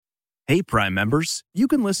Hey, Prime members, you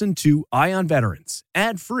can listen to Eye on Veterans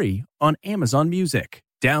ad-free on Amazon Music.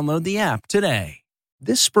 Download the app today.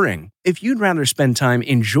 This spring, if you'd rather spend time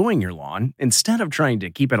enjoying your lawn instead of trying to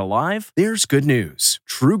keep it alive, there's good news.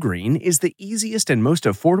 True Green is the easiest and most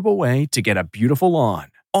affordable way to get a beautiful lawn.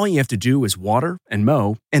 All you have to do is water and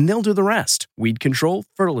mow, and they'll do the rest. Weed control,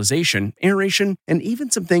 fertilization, aeration, and even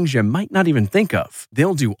some things you might not even think of.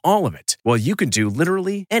 They'll do all of it, while you can do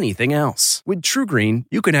literally anything else. With True Green,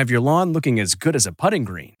 you can have your lawn looking as good as a putting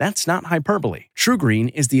green. That's not hyperbole. True Green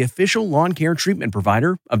is the official lawn care treatment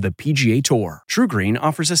provider of the PGA Tour. True Green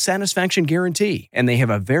offers a satisfaction guarantee, and they have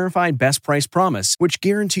a verified best price promise, which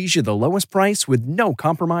guarantees you the lowest price with no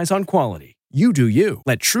compromise on quality. You do you.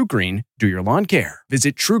 Let True Green do your lawn care.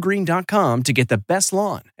 Visit truegreen.com to get the best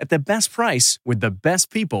lawn at the best price with the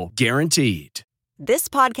best people guaranteed. This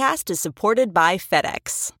podcast is supported by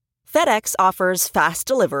FedEx. FedEx offers fast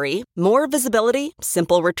delivery, more visibility,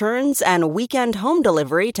 simple returns, and weekend home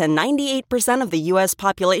delivery to 98% of the U.S.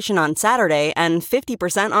 population on Saturday and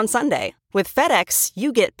 50% on Sunday. With FedEx,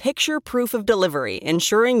 you get picture proof of delivery,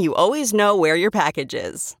 ensuring you always know where your package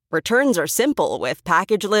is. Returns are simple with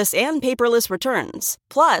packageless and paperless returns.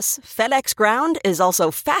 Plus, FedEx Ground is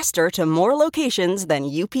also faster to more locations than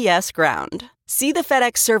UPS Ground. See the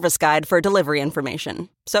FedEx service guide for delivery information.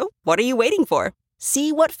 So, what are you waiting for?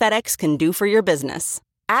 See what FedEx can do for your business.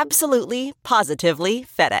 Absolutely, positively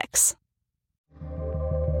FedEx.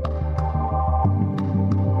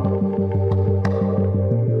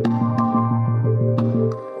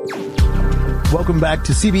 Welcome back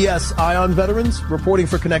to CBS Eye on Veterans, reporting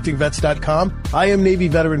for ConnectingVets.com. I am Navy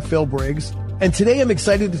veteran Phil Briggs, and today I'm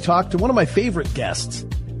excited to talk to one of my favorite guests,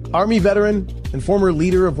 Army veteran and former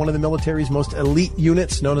leader of one of the military's most elite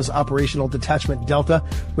units known as Operational Detachment Delta,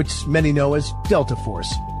 which many know as Delta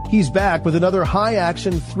Force. He's back with another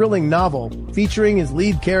high-action, thrilling novel featuring his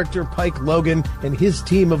lead character, Pike Logan, and his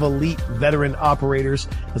team of elite veteran operators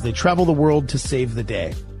as they travel the world to save the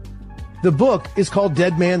day. The book is called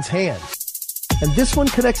Dead Man's Hand, and this one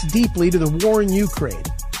connects deeply to the war in Ukraine,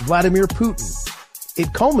 Vladimir Putin.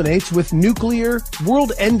 It culminates with nuclear,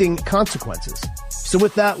 world-ending consequences. So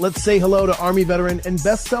with that, let's say hello to Army veteran and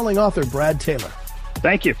best-selling author Brad Taylor.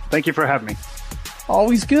 Thank you. Thank you for having me.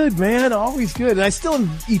 Always good, man. Always good. And I still am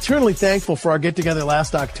eternally thankful for our get-together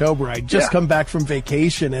last October. I'd just come back from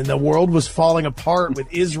vacation, and the world was falling apart with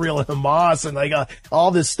Israel and Hamas and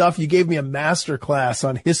all this stuff. You gave me a master class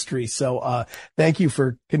on history. So thank you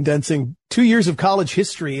for condensing 2 years of college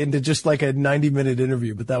history into just like a 90-minute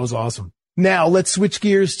interview. But that was awesome. Now, let's switch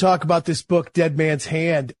gears, talk about this book, Dead Man's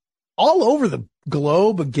Hand. All over the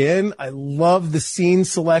globe, again, I love the scene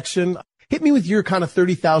selection. Hit me with your kind of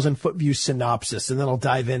 30,000-foot view synopsis, and then I'll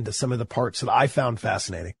dive into some of the parts that I found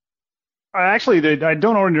fascinating. I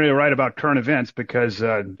don't ordinarily write about current events because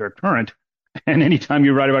they're current. And anytime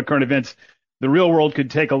you write about current events, the real world could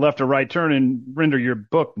take a left or right turn and render your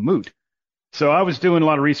book moot. So I was doing a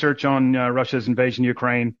lot of research on Russia's invasion of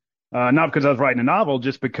Ukraine, not because I was writing a novel,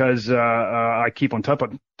 just because I keep on top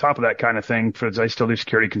of that kind of thing, because I still do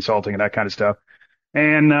security consulting and that kind of stuff.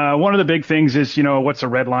 And one of the big things is, what's the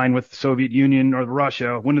red line with the Soviet Union or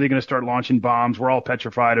Russia? When are they going to start launching bombs? We're all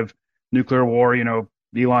petrified of nuclear war.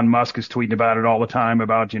 Elon Musk is tweeting about it all the time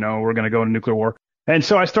about, we're going to go into nuclear war. And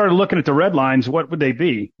so I started looking at the red lines. What would they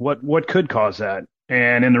be? What could cause that?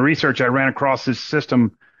 And in the research, I ran across this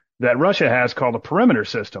system that Russia has called a perimeter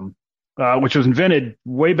system, which was invented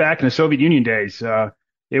way back in the Soviet Union days.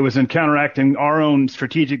 It was in counteracting our own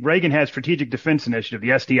Reagan had Strategic Defense Initiative,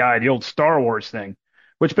 the SDI, the old Star Wars thing,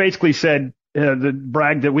 which basically said,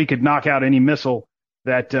 bragged that we could knock out any missile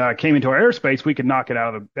that came into our airspace, we could knock it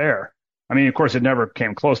out of the air. I mean, of course, it never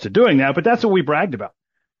came close to doing that, but that's what we bragged about.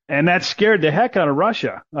 And that scared the heck out of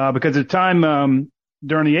Russia because at the time,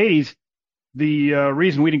 during the 80s, the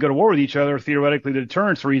reason we didn't go to war with each other, theoretically, the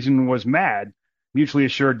deterrence reason was MAD, mutually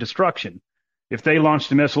assured destruction. If they launched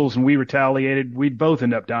the missiles and we retaliated, we'd both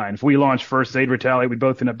end up dying. If we launched first, they'd retaliate, we'd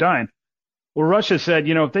both end up dying. Well, Russia said,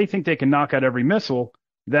 if they think they can knock out every missile,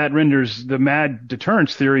 that renders the MAD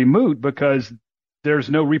deterrence theory moot because there's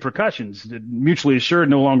no repercussions. Mutually assured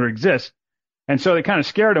no longer exists. And so they kind of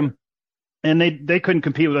scared them, and they couldn't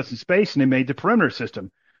compete with us in space, and they made the perimeter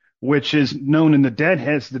system, which is known in the dead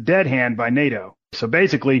hand by NATO. So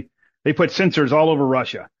basically, they put sensors all over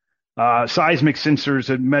Russia. Seismic sensors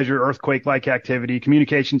that measure earthquake-like activity,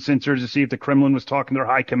 communication sensors to see if the Kremlin was talking to their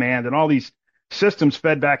high command, and all these systems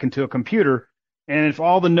fed back into a computer. And if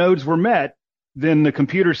all the nodes were met, then the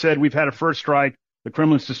computer said, we've had a first strike, the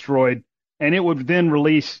Kremlin's destroyed, and it would then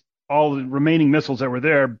release all the remaining missiles that were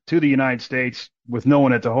there to the United States with no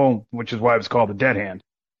one at the home, which is why it was called the dead hand.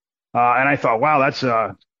 And I thought, wow, that's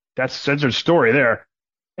That's their story there.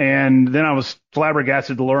 And then I was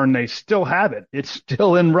flabbergasted to learn they still have it. It's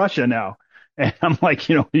still in Russia now. And I'm like,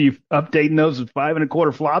 are you updating those with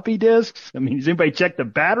 5.25 floppy disks? I mean, does anybody check the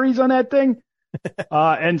batteries on that thing?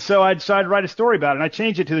 And so I decided to write a story about it. And I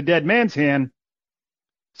changed it to the dead man's hand.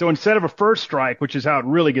 So instead of a first strike, which is how it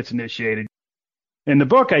really gets initiated, in the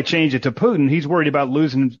book, I changed it to Putin. He's worried about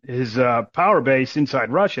losing his power base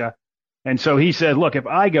inside Russia. And so he said, look, if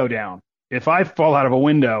I go down, if I fall out of a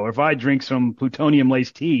window, or if I drink some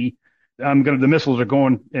plutonium-laced tea, the missiles are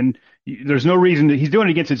going, and there's no reason he's doing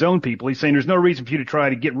it against his own people. He's saying there's no reason for you to try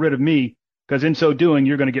to get rid of me, because in so doing,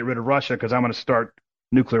 you're going to get rid of Russia, because I'm going to start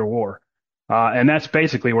nuclear war. And that's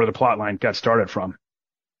basically where the plot line got started from.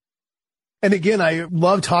 And again, I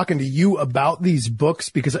love talking to you about these books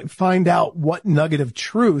because I find out what nugget of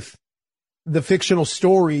truth the fictional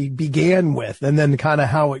story began with and then kind of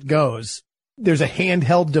how it goes. There's a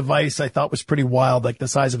handheld device I thought was pretty wild, like the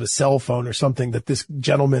size of a cell phone or something, that this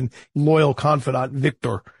gentleman, loyal confidant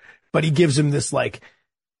Victor, but he gives him this like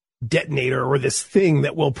detonator or this thing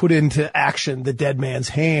that will put into action the dead man's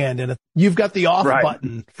hand. And you've got the off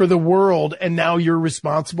button for the world, and now you're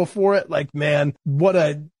responsible for it. Like, man, what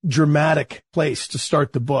a dramatic place to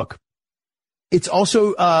start the book. It's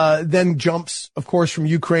also then jumps, of course, from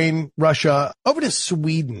Ukraine, Russia, over to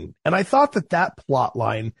Sweden. And I thought that plot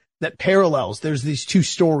line that parallels, there's these two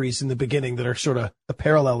stories in the beginning that are sort of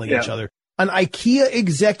paralleling each other. An IKEA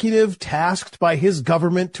executive tasked by his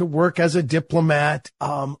government to work as a diplomat.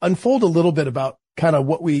 Unfold a little bit about kind of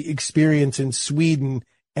what we experience in Sweden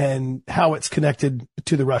and how it's connected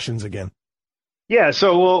to the Russians again. Yeah.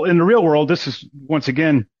 So, well, in the real world, this is, once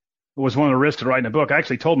again, was one of the risks of writing a book. I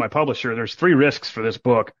actually told my publisher there's 3 risks for this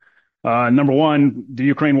book. Number one, the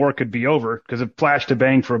Ukraine war could be over, because a flash to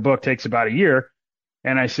bang for a book takes about a year.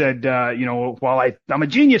 And I said, while I'm a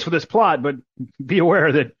genius with this plot, but be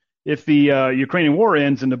aware that if the Ukrainian war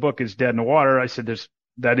ends and the book is dead in the water, I said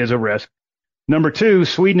that is a risk. Number 2,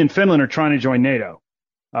 Sweden and Finland are trying to join NATO.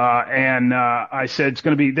 And I said it's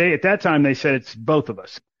going to be, at that time, they said it's both of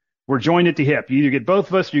us. We're joined at the hip. You either get both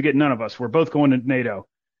of us or you get none of us. We're both going to NATO.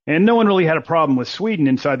 And no one really had a problem with Sweden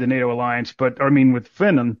inside the NATO alliance, with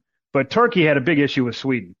Finland. But Turkey had a big issue with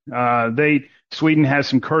Sweden. Sweden has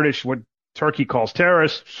some Kurdish, what Turkey calls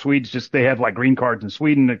terrorists. They have like green cards in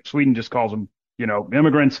Sweden. Sweden just calls them,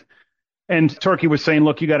 immigrants. And Turkey was saying,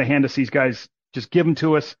 look, you got to hand us these guys, just give them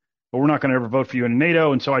to us, but we're not going to ever vote for you in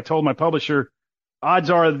NATO. And so I told my publisher, odds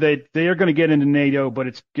are that they are going to get into NATO, but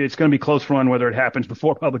it's going to be close run whether it happens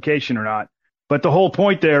before publication or not. But the whole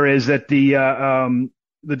point there is that the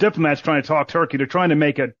diplomats trying to talk Turkey, they're trying to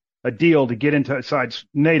make a deal to get inside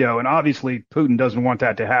NATO. And obviously Putin doesn't want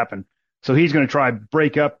that to happen. So he's going to try to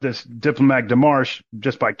break up this diplomatic démarche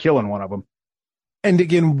just by killing one of them. And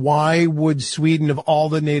again, why would Sweden, of all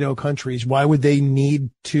the NATO countries, why would they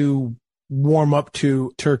need to warm up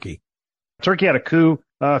to Turkey? Turkey had a coup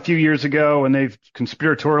a few years ago, and they've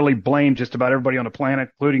conspiratorially blamed just about everybody on the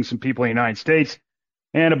planet, including some people in the United States.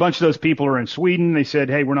 And a bunch of those people are in Sweden. They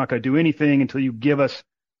said, hey, we're not going to do anything until you give us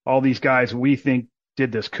all these guys we think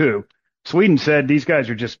did this coup. Sweden said these guys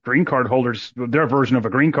are just green card holders, their version of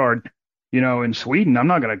a green card, in Sweden. I'm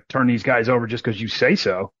not going to turn these guys over just because you say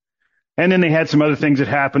so. And then they had some other things that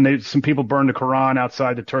happened. Some people burned the Quran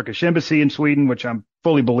outside the Turkish embassy in Sweden, which I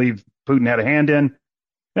fully believe Putin had a hand in.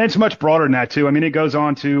 And it's much broader than that, too. I mean, it goes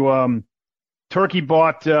on to Turkey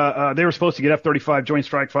bought they were supposed to get F-35 Joint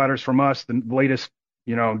Strike Fighters from us, the latest,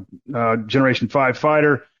 Generation 5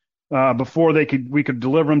 fighter. Before we could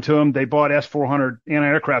deliver them to them, they bought S-400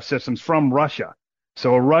 anti-aircraft systems from Russia.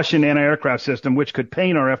 So a Russian anti-aircraft system, which could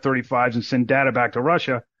paint our F-35s and send data back to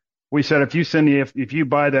Russia. We said, if you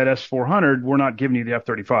buy that S-400, we're not giving you the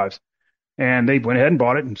F-35s. And they went ahead and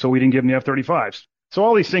bought it, and so we didn't give them the F-35s. So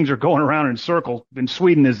all these things are going around in circles, and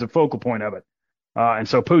Sweden is the focal point of it. And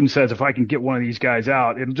so Putin says, if I can get one of these guys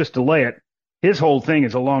out, it'll just delay it. His whole thing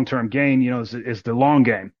is a long-term gain, is the long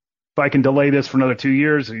game. If I can delay this for another 2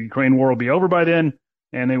 years, the Ukraine war will be over by then,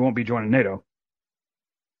 and they won't be joining NATO.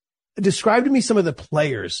 Describe to me some of the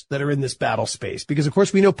players that are in this battle space, because, of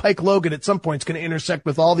course, we know Pike Logan at some point is going to intersect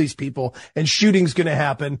with all these people, and shooting's going to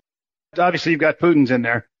happen. Obviously, you've got Putin's in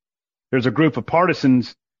there. There's a group of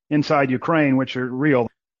partisans inside Ukraine, which are real.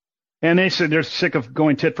 And they said they're sick of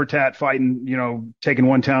going tit for tat, fighting, taking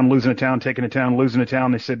one town, losing a town, taking a town, losing a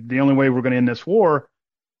town. They said the only way we're going to end this war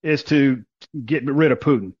is to get rid of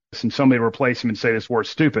Putin and somebody to replace him and say this war is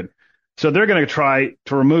stupid. So they're going to try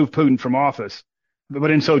to remove Putin from office. But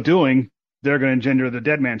in so doing, they're going to engender the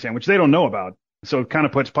dead man's hand, which they don't know about. So it kind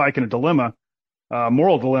of puts Pike in a dilemma.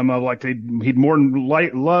 moral dilemma. Like he'd more than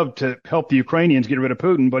love to help the Ukrainians get rid of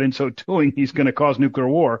Putin, but in so doing, he's going to cause nuclear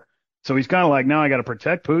war. So he's kind of like, now I got to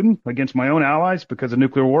protect Putin against my own allies because of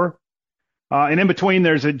nuclear war. And in between,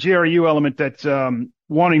 there's a GRU element that's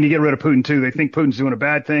wanting to get rid of Putin, too. They think Putin's doing a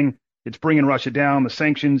bad thing. It's bringing Russia down. The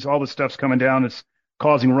sanctions, all the stuff's coming down. It's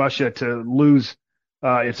causing Russia to lose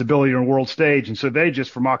its ability on the world stage. And so they just,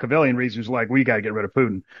 for Machiavellian reasons, like, we got to get rid of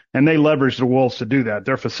Putin. And they leverage the wolves to do that.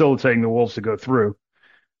 They're facilitating the wolves to go through.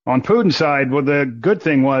 On Putin's side, well, the good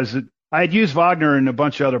thing was that I had used Wagner in a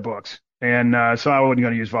bunch of other books. And so I wasn't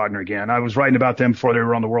going to use Wagner again. I was writing about them before they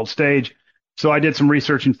were on the world stage. So I did some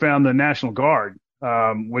research and found the National Guard,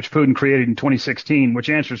 which Putin created in 2016, which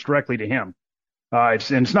answers directly to him.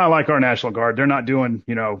 It's not like our National Guard. They're not doing,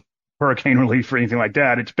 hurricane relief or anything like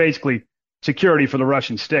that. It's basically security for the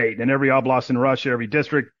Russian state. And every oblast in Russia, every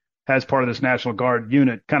district has part of this National Guard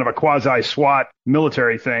unit, kind of a quasi-SWAT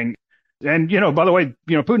military thing. And, by the way,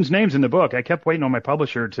 Putin's name's in the book. I kept waiting on my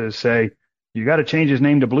publisher to say, you got to change his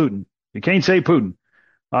name to Blutin. You can't say Putin.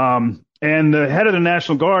 And the head of the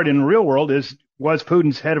National Guard in the real world was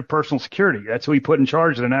Putin's head of personal security. That's who he put in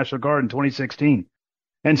charge of the National Guard in 2016.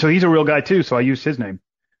 And so he's a real guy, too. So I used his name.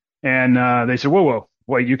 And they said, whoa,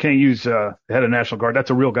 wait, you can't use the head of the National Guard.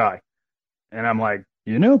 That's a real guy. And I'm like,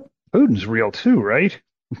 Putin's real, too, right?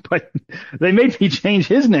 But they made me change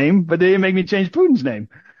his name, but they didn't make me change Putin's name.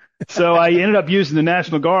 So I ended up using the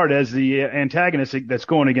National Guard as the antagonist that's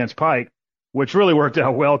going against Pike, which really worked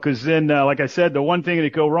out well because then, like I said, the one thing that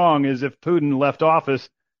could go wrong is if Putin left office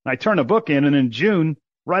and I turned a book in, and in June,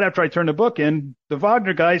 right after I turned the book in, the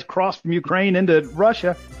Wagner guys crossed from Ukraine into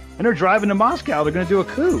Russia, and they're driving to Moscow. They're going to do a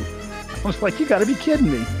coup. I was like, you got to be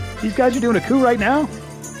kidding me. These guys are doing a coup right now?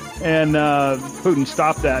 And Putin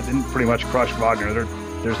stopped that and pretty much crushed Wagner.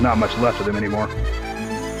 There's not much left of them anymore.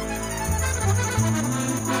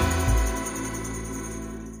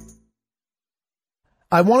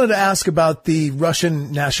 I wanted to ask about the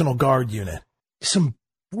Russian National Guard unit. Some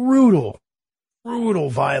brutal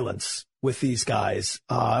violence with these guys.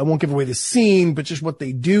 I won't give away the scene, but just what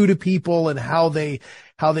they do to people and how they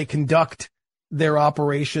conduct their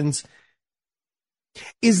operations.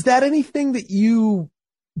 Is that anything that you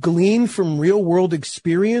glean from real world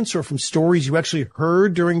experience or from stories you actually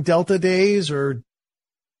heard during Delta days? Or?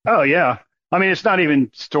 Oh, yeah. I mean, it's not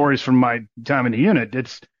even stories from my time in the unit.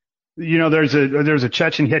 It's, there's a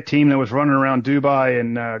Chechen hit team that was running around Dubai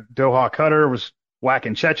and Doha, Qatar, was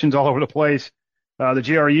whacking Chechens all over the place. The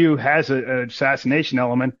GRU has an assassination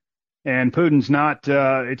element, and Putin's not.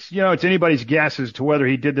 It's anybody's guess as to whether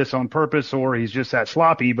he did this on purpose or he's just that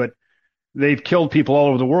sloppy. But they've killed people all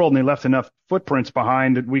over the world, and they left enough footprints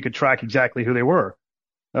behind that we could track exactly who they were.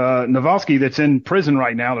 Navalny, that's in prison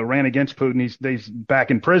right now, that ran against Putin, he's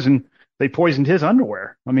back in prison. They poisoned his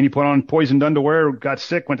underwear. I mean, he put on poisoned underwear, got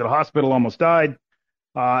sick, went to the hospital, almost died.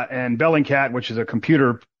 And Bellingcat, which is a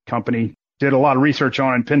computer company, did a lot of research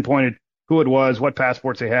on it and pinpointed who it was, what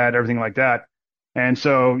passports they had, everything like that. And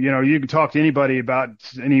so, you can talk to anybody about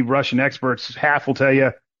any Russian experts. Half will tell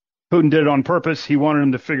you Putin did it on purpose. He wanted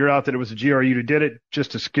them to figure out that it was the GRU who did it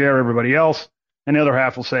just to scare everybody else. And the other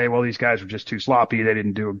half will say, well, these guys were just too sloppy. They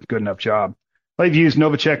didn't do a good enough job. They've used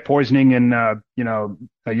Novichok poisoning in,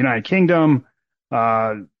 United Kingdom,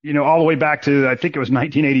 all the way back to, I think it was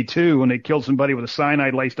 1982 when they killed somebody with a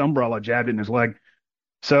cyanide-laced umbrella, jabbed it in his leg.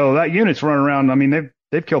 So that unit's running around. I mean,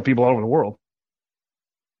 they've killed people all over the world.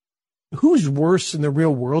 Who's worse in the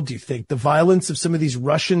real world, do you think? The violence of some of these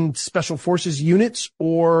Russian special forces units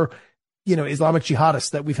or, Islamic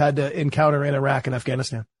jihadists that we've had to encounter in Iraq and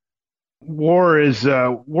Afghanistan? War is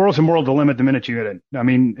a moral dilemma the minute you hit it. I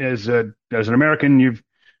mean, as an American, you've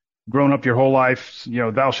grown up your whole life,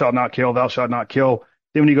 thou shalt not kill, thou shalt not kill.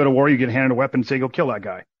 Then when you go to war, you get handed a weapon and say, go kill that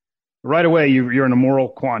guy. Right away, you're in a moral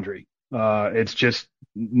quandary.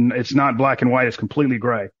 It's not black and white. It's completely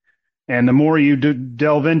gray. And the more you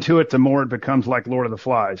delve into it, the more it becomes like Lord of the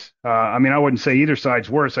Flies. I wouldn't say either side's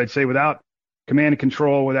worse. I'd say without command and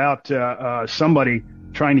control, without somebody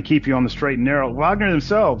trying to keep you on the straight and narrow. Wagner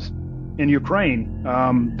themselves in Ukraine,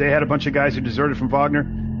 they had a bunch of guys who deserted from Wagner.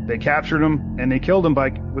 They captured them and they killed them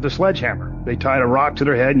with a sledgehammer. They tied a rock to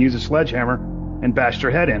their head and used a sledgehammer and bashed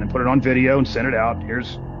their head in and put it on video and sent it out.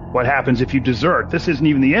 Here's what happens if you desert. This isn't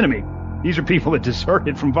even the enemy. These are people that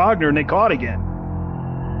deserted from Wagner and they caught again.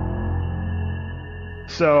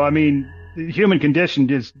 So, the human condition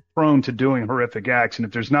is prone to doing horrific acts. And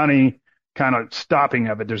if there's not any kind of stopping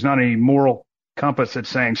of it, there's not any moral compass that's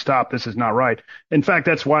saying, stop, this is not right. In fact,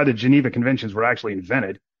 that's why the Geneva Conventions were actually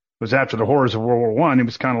invented. It was after the horrors of World War I. It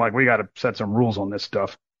was kind of like, we got to set some rules on this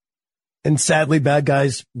stuff. And sadly, bad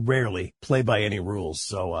guys rarely play by any rules.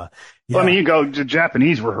 So, yeah. Well, I mean, the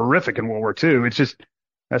Japanese were horrific in World War II.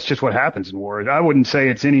 That's just what happens in war. I wouldn't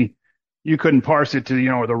say you couldn't parse it to,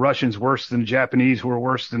 are the Russians worse than the Japanese, who are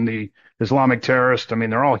worse than the Islamic terrorists. I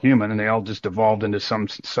mean, they're all human and they all just evolved into some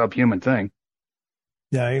subhuman thing.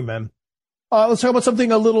 Yeah, amen. Let's talk about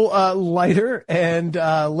something a little lighter, and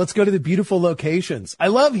let's go to the beautiful locations. I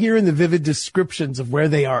love hearing the vivid descriptions of where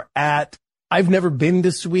they are at. I've never been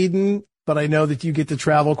to Sweden, but I know that you get to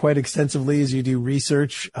travel quite extensively as you do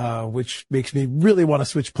research, which makes me really want to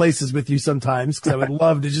switch places with you sometimes, because I would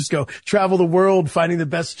love to just go travel the world, finding the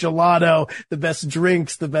best gelato, the best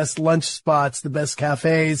drinks, the best lunch spots, the best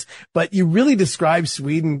cafes. But you really describe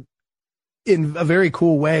Sweden in a very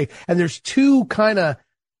cool way. And there's two kind of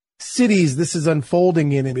cities this is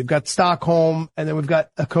unfolding in. And we've got Stockholm and then we've got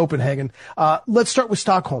Copenhagen. Let's start with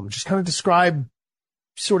Stockholm. Just kind of describe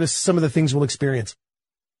sort of some of the things we'll experience.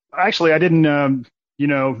 Actually, I didn't,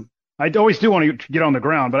 I always do want to get on the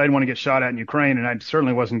ground, but I didn't want to get shot at in Ukraine. And I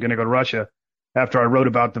certainly wasn't going to go to Russia. After I wrote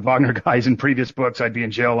about the Wagner guys in previous books, I'd be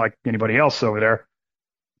in jail like anybody else over there.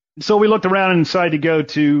 So we looked around and decided to go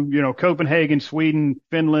to, Copenhagen, Sweden,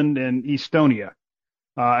 Finland, and Estonia.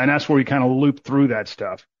 And that's where we kind of looped through that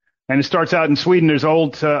stuff. And it starts out in Sweden. There's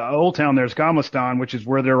old town. There's Gamlestan, which is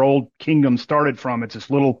where their old kingdom started from. It's this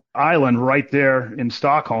little island right there in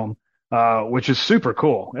Stockholm, which is super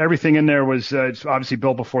cool. Everything in there was it's obviously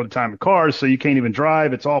built before the time of cars, so you can't even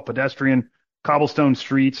drive. It's all pedestrian, cobblestone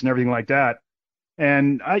streets and everything like that.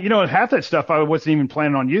 And half that stuff I wasn't even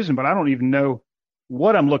planning on using, but I don't even know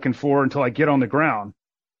what I'm looking for until I get on the ground.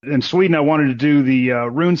 In Sweden, I wanted to do the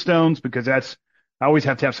rune stones because I always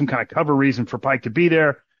have to have some kind of cover reason for Pike to be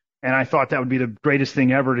there. And I thought that would be the greatest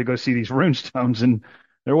thing ever to go see these rune stones. And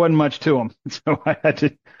there wasn't much to them. So I had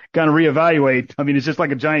to kind of reevaluate. I mean, it's just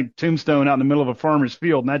like a giant tombstone out in the middle of a farmer's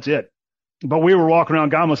field, and that's it. But we were walking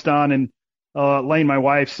around Gamlestan, and Lane, my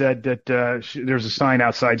wife, said that there's a sign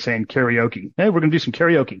outside saying karaoke. Hey, we're going to do some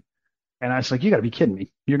karaoke. And I was like, you got to be kidding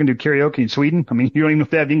me. You're going to do karaoke in Sweden? I mean, you don't even know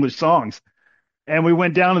if they have English songs. And we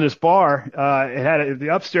went down to this bar. The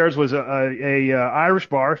upstairs was a Irish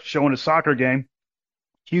bar showing a soccer game,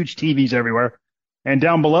 huge TVs everywhere. And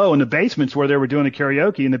down below in the basement's where they were doing the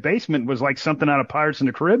karaoke. And the basement was like something out of Pirates in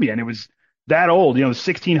the Caribbean. It was that old, the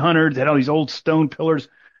 1600s, had all these old stone pillars.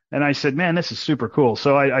 And I said, man, this is super cool.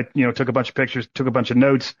 So I took a bunch of pictures, took a bunch of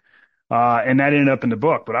notes, and that ended up in the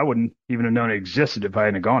book. But I wouldn't even have known it existed if I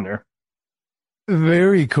hadn't gone there.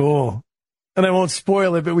 Very cool. And I won't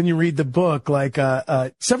spoil it, but when you read the book, like,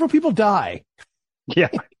 several people die. Yeah.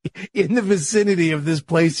 In the vicinity of this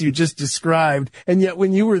place you just described. And yet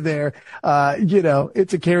when you were there,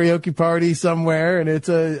 it's a karaoke party somewhere and it's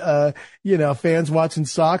fans watching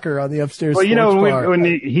soccer on the upstairs. Well, when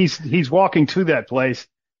he's walking to that place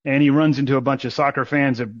and he runs into a bunch of soccer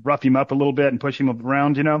fans that rough him up a little bit and push him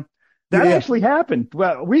around, that actually happened.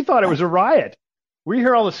 Well, we thought it was a riot. We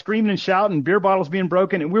hear all the screaming and shouting, beer bottles being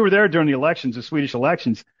broken, and we were there during the elections, the Swedish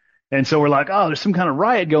elections. And so we're like, oh, there's some kind of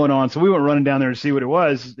riot going on. So we went running down there to see what it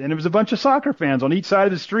was. And it was a bunch of soccer fans on each side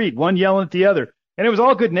of the street, one yelling at the other. And it was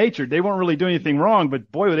all good natured. They weren't really doing anything wrong,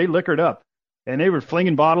 but boy, were they liquored up. And they were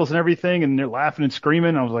flinging bottles and everything, and they're laughing and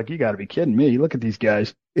screaming. I was like, you got to be kidding me. Look at these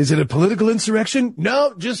guys. Is it a political insurrection?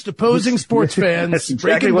 No, just opposing sports fans. That's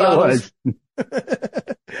exactly what it was.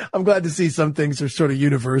 I'm glad to see some things are sort of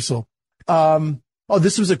universal.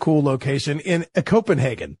 This was a cool location in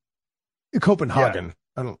Copenhagen. Copenhagen.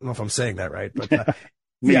 I don't know if I'm saying that right, but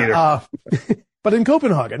but in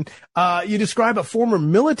Copenhagen, you describe a former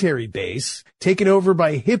military base taken over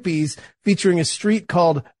by hippies, featuring a street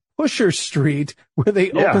called Pusher Street, where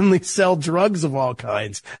they openly sell drugs of all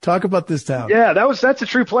kinds. Talk about this town. Yeah, that's a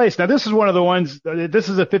true place. Now, this is one of the ones. This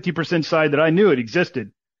is a 50% side that I knew it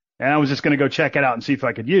existed, and I was just going to go check it out and see if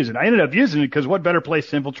I could use it. I ended up using it because what better place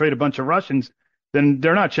to infiltrate a bunch of Russians than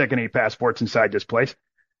they're not checking any passports inside this place.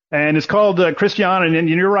 And it's called Christiana. And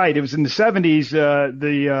you're right. It was in the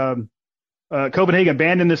 70s. Copenhagen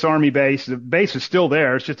abandoned this army base. The base is still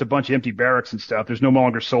there. It's just a bunch of empty barracks and stuff. There's no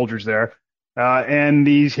longer soldiers there. And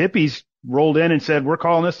these hippies rolled in and said, we're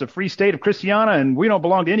calling this the Free State of Christiana, and we don't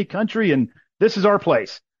belong to any country, and this is our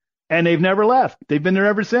place. And they've never left. They've been there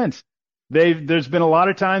ever since. There's been a lot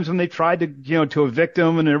of times when they've tried to evict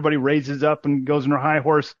them, and everybody raises up and goes on their high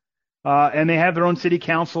horse. And they have their own city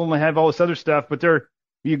council and they have all this other stuff, but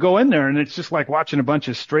you go in there and it's just like watching a bunch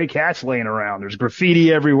of stray cats laying around. There's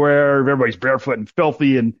graffiti everywhere. Everybody's barefoot and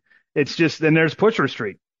filthy. And it's just, then there's Pusher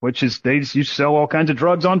Street, which is, you sell all kinds of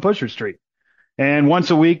drugs on Pusher Street. And once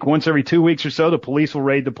every 2 weeks or so, the police will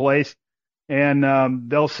raid the place. And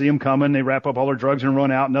they'll see them coming. They wrap up all their drugs and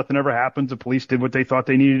run out. Nothing ever happens. The police did what they thought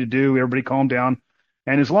they needed to do. Everybody calmed down.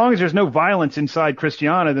 And as long as there's no violence inside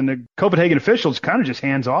Christiana, then the Copenhagen officials kind of just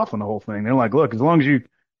hands off on the whole thing. They're like, look, as long as you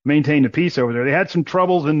maintain the peace over there. They had some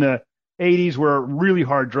troubles in the 80s where really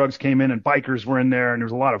hard drugs came in and bikers were in there and there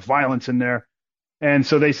was a lot of violence in there. And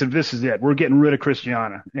so they said, this is it. We're getting rid of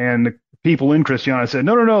Christiana. And the people in Christiana said,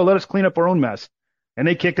 no, no, no, let us clean up our own mess. And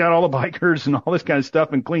they kicked out all the bikers and all this kind of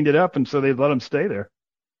stuff and cleaned it up. And so they let them stay there.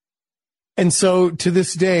 And so to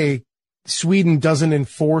this day, Sweden doesn't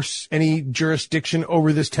enforce any jurisdiction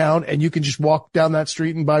over this town, and you can just walk down that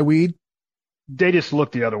street and buy weed? They just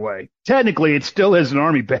look the other way. Technically, it still is an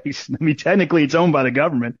army base. I mean, technically, it's owned by the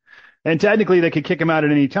government. And technically, they could kick them out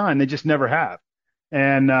at any time. They just never have.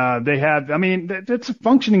 And they have, I mean, it's a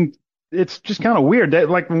functioning, it's just kind of weird.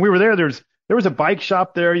 Like when we were there, there was a bike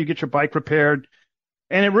shop there. You get your bike repaired.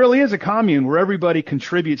 And it really is a commune where everybody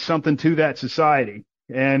contributes something to that society.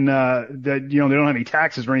 And that, you know, they don't have any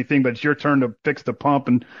taxes or anything, but it's your turn to fix the pump.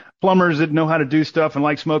 And plumbers that know how to do stuff and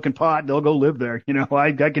like smoking pot, they'll go live there. You know,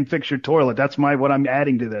 I can fix your toilet. That's what I'm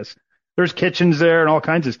adding to this. There's kitchens there and all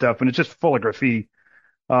kinds of stuff, and it's just full of graffiti.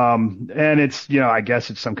 And it's, you know, I guess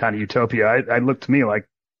it's some kind of utopia. I looked to me like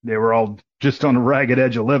they were all just on the ragged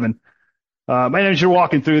edge of living. And as you're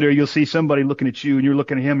walking through there, you'll see somebody looking at you and you're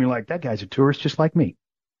looking at him. And you're like, that guy's a tourist just like me.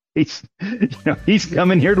 He's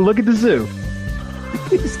coming here to look at the zoo.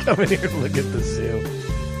 He's coming here to look at the zoo.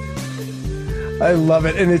 I love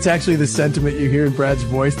it. And it's actually the sentiment you hear in Brad's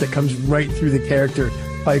voice that comes right through the character,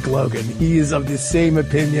 Pike Logan. He is of the same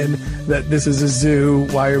opinion that this is a zoo.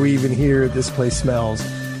 Why are we even here? This place smells.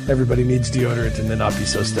 Everybody needs deodorant and then not be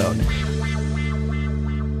so stoned.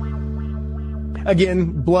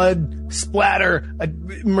 Again, blood, splatter,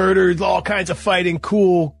 murders, all kinds of fighting,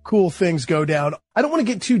 cool things go down. I don't want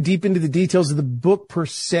to get too deep into the details of the book per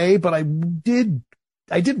se, but I did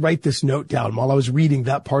write this note down while I was reading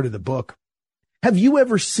that part of the book. Have you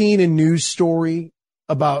ever seen a news story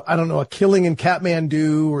about, I don't know, a killing in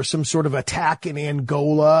Kathmandu or some sort of attack in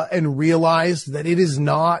Angola and realized that it is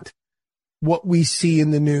not what we see in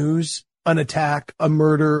the news? An attack, a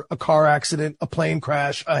murder, a car accident, a plane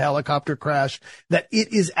crash, a helicopter crash, that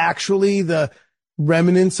it is actually the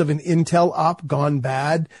remnants of an intel op gone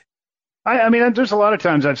bad? I mean, there's a lot of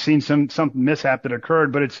times I've seen some mishap that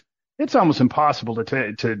occurred, but it's almost impossible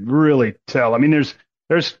to really tell. I mean,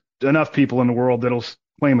 there's enough people in the world that'll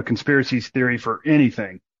claim a conspiracy theory for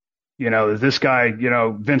anything. You know, this guy, you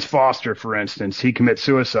know, Vince Foster, for instance, he commits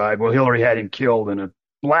suicide. Well, Hillary had him killed in a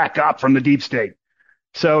black op from the deep state.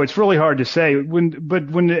 So it's really hard to say.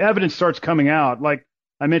 But when the evidence starts coming out, like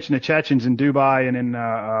I mentioned, the Chechens in Dubai and in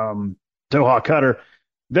Doha, Qatar,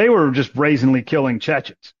 they were just brazenly killing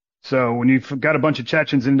Chechens. So when you've got a bunch of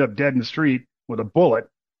Chechens end up dead in the street with a bullet,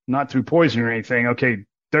 not through poison or anything, okay,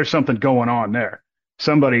 there's something going on there.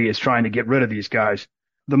 Somebody is trying to get rid of these guys.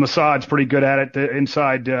 The Mossad's pretty good at it.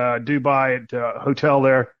 Inside Dubai, at a hotel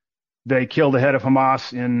there, they killed the head of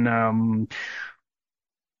Hamas in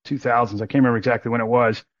 2000s. I can't remember exactly when it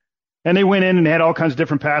was. And they went in and had all kinds of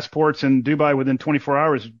different passports. And Dubai, within 24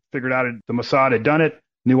 hours, figured out the Mossad had done it,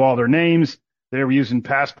 knew all their names. They were using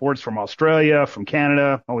passports from Australia, from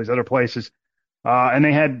Canada, all these other places. And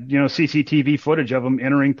they had, you know, CCTV footage of them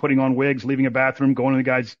entering, putting on wigs, leaving a bathroom, going to the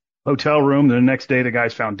guy's hotel room. Then the next day, the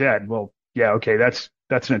guy's found dead. Well, yeah, okay, that's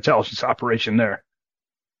an intelligence operation there.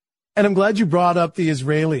 And I'm glad you brought up the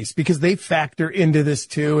Israelis because they factor into this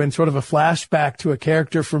too, and sort of a flashback to a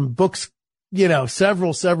character from books, you know,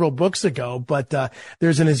 several books ago. But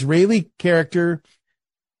there's an Israeli character,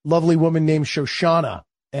 lovely woman named Shoshana,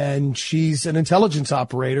 and she's an intelligence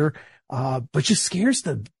operator, but just scares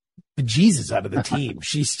the bejesus out of the team.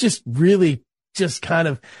 She's just really just kind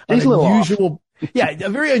of an unusual, a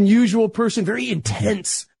very unusual person, very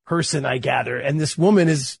intense person, I gather. And this woman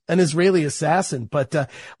is an Israeli assassin. But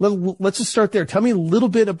let's just start there. Tell me a little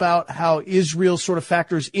bit about how Israel sort of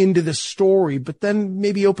factors into the story, but then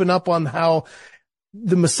maybe open up on how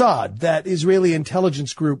the Mossad, that Israeli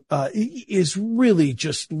intelligence group, is really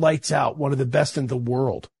just lights out, one of the best in the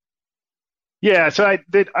world. Yeah, so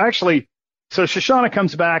so Shoshana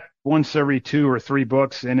comes back once every 2 or 3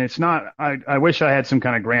 books, and it's not, I wish I had some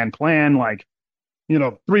kind of grand plan, like, you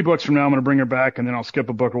know, 3 books from now, I'm going to bring her back and then I'll skip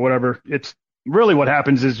a book or whatever. It's really what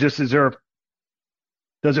happens is just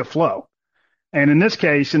does it flow? And in this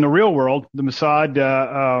case, in the real world, the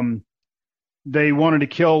Mossad, they wanted to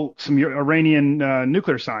kill some Iranian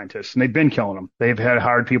nuclear scientists, and they've been killing them. They've had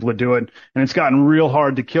hired people to do it, and it's gotten real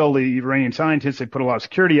hard to kill the Iranian scientists. They put a lot of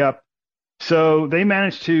security up. So they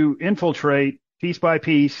managed to infiltrate piece by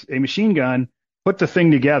piece a machine gun, put the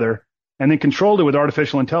thing together, and then controlled it with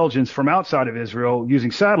artificial intelligence from outside of Israel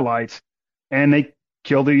using satellites. And they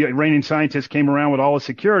killed the Iranian scientists, came around with all the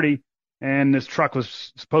security, and this truck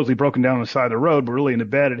was supposedly broken down on the side of the road, but really in the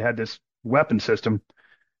bed it had this weapon system.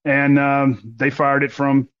 And they fired it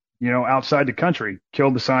from, outside the country,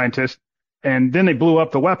 killed the scientist. And then they blew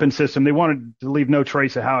up the weapon system. They wanted to leave no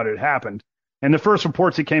trace of how it had happened. And the first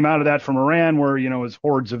reports that came out of that from Iran were, as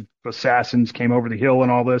hordes of assassins came over the hill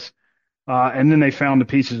and all this. And then they found the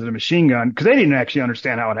pieces of the machine gun because they didn't actually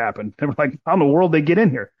understand how it happened. They were like, how in the world did they get in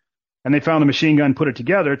here? And they found the machine gun, put it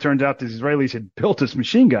together. It turns out the Israelis had built this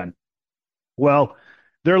machine gun. Well,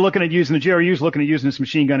 they're looking at using the GRU's looking at using this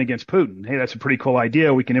machine gun against Putin. Hey, that's a pretty cool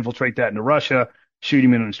idea. We can infiltrate that into Russia, shoot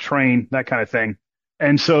him in his train, that kind of thing.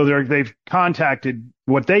 And so they've contacted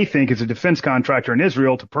what they think is a defense contractor in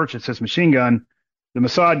Israel to purchase this machine gun. The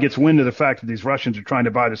Mossad gets wind of the fact that these Russians are trying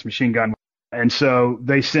to buy this machine gun. And so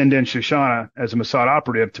they send in Shoshana as a Mossad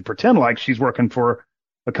operative to pretend like she's working for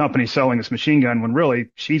a company selling this machine gun when really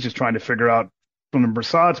she's just trying to figure out from the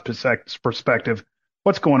Mossad's perspective,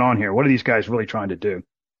 what's going on here? What are these guys really trying to do?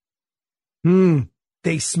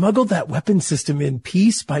 They smuggled that weapon system in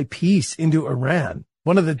piece by piece into Iran.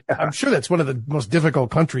 I'm sure that's one of the most difficult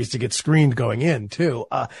countries to get screened going in too.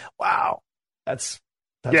 Wow. That's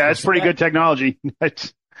it's pretty good technology.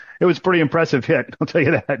 It was a pretty impressive hit. I'll tell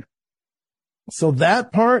you that. So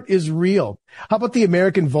that part is real. How about the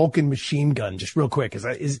American Vulcan machine gun? Just real quick.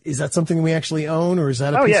 Is that something we actually own, or is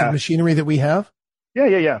that a piece of machinery that we have?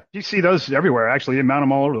 Yeah. You see those everywhere. Actually, they mount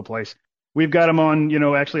them all over the place. We've got them on,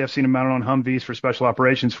 actually I've seen them mounted on Humvees for special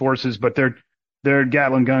operations forces, but they're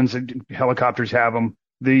Gatling guns. Helicopters have them.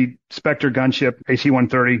 The Spectre gunship,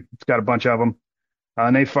 AC-130, it's got a bunch of them.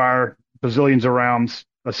 And they fire bazillions of rounds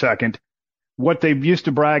a second. What they used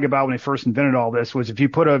to brag about when they first invented all this was if you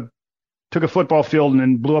took a football field and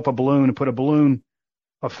then blew up a balloon and put a balloon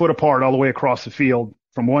a foot apart all the way across the field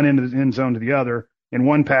from one end of the end zone to the other, in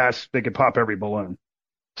one pass, they could pop every balloon.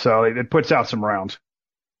 So it puts out some rounds.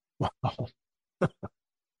 Wow.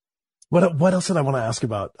 What else did I want to ask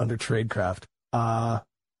about under Tradecraft?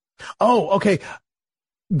 Okay.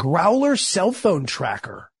 Growler cell phone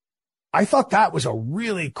tracker. I thought that was a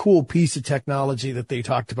really cool piece of technology that they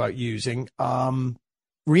talked about using.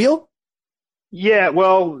 Real? Yeah,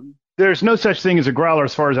 well, there's no such thing as a growler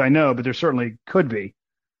as far as I know, but there certainly could be.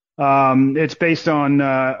 It's based on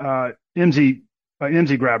IMSI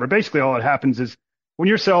grabber. Basically, all that happens is when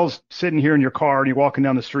your cell's sitting here in your car and you're walking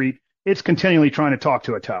down the street, it's continually trying to talk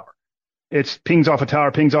to a tower. It pings off a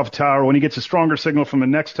tower. When it gets a stronger signal from the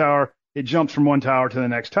next tower, it jumps from one tower to the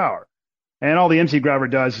next tower. And all the IMSI grabber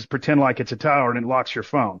does is pretend like it's a tower and it locks your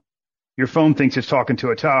phone. Your phone thinks it's talking to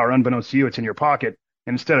a tower. Unbeknownst to you, it's in your pocket.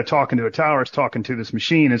 And instead of talking to a tower, it's talking to this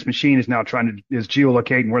machine. This machine is now is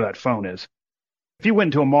geolocating where that phone is. If you went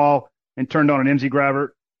into a mall and turned on an IMSI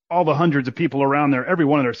grabber, all the hundreds of people around there, every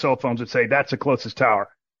one of their cell phones would say, that's the closest tower.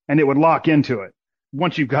 And it would lock into it.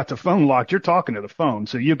 Once you've got the phone locked, you're talking to the phone.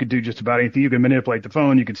 So you could do just about anything. You can manipulate the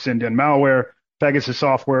phone. You could send in malware, Pegasus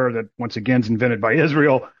software that once again is invented by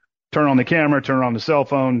Israel. Turn on the camera, turn on the cell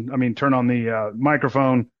phone. Turn on the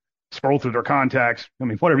microphone, scroll through their contacts.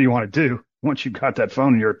 Whatever you want to do once you've got that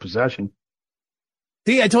phone in your possession.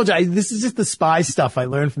 See, I told you, this is just the spy stuff I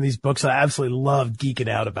learned from these books. I absolutely loved geeking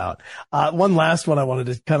out about. One last one I wanted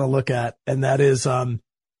to kind of look at, and that is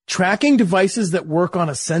tracking devices that work on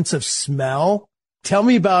a sense of smell. Tell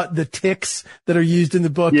me about the ticks that are used in the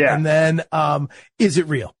book, and then is it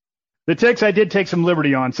real? The ticks I did take some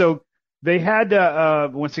liberty on. So they had,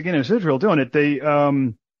 once again, it was Israel doing it. They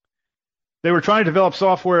were trying to develop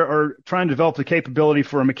software or trying to develop the capability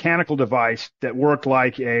for a mechanical device that worked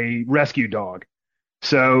like a rescue dog.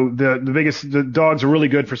 So the dogs are really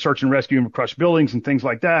good for search and rescue and crushed buildings and things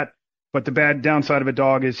like that. But the bad downside of a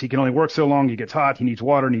dog is he can only work so long. He gets hot. He needs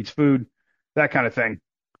water, needs food, that kind of thing.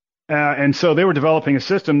 And so they were developing a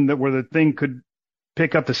system where the thing could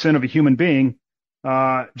pick up the scent of a human being,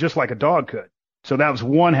 just like a dog could. So that was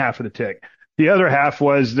one half of the tick. The other half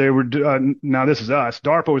was they were, now this is us,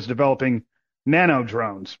 DARPA was developing nano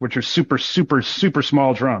drones, which are super, super, super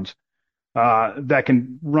small drones, that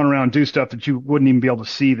can run around and do stuff that you wouldn't even be able to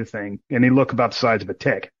see the thing. And they look about the size of a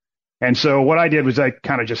tick. And so what I did was I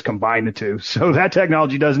kind of just combined the two. So that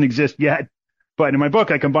technology doesn't exist yet, but in my book,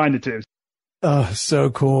 I combined the two. Oh, so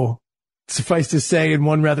cool. Suffice to say, in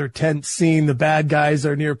one rather tense scene, the bad guys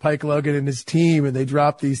are near Pike Logan and his team, and they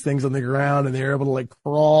drop these things on the ground, and they're able to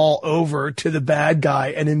crawl over to the bad guy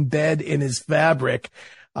and embed in his fabric.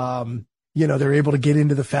 They're able to get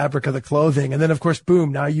into the fabric of the clothing. And then, of course,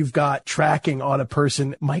 boom, now you've got tracking on a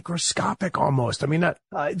person, microscopic almost. Not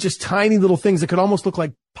just tiny little things that could almost look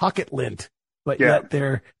like pocket lint but yet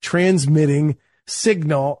they're transmitting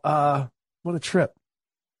signal. What a trip.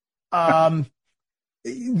 The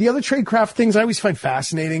other tradecraft things I always find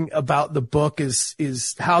fascinating about the book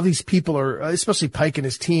is how these people are, especially Pike and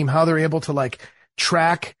his team, how they're able to like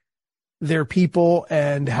track their people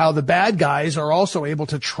and how the bad guys are also able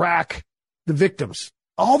to track the victims.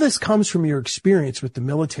 All this comes from your experience with the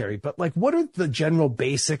military, but like, what are the general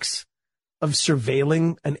basics of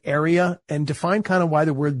surveilling an area, and define kind of why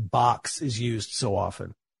the word box is used so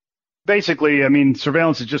often? Basically, I mean,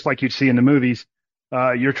 surveillance is just like you'd see in the movies.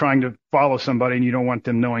 You're trying to follow somebody and you don't want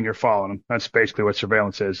them knowing you're following them. That's basically what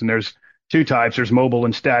surveillance is. And there's two types. There's mobile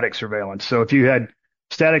and static surveillance. So if you had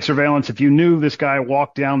static surveillance, if you knew this guy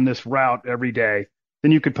walked down this route every day,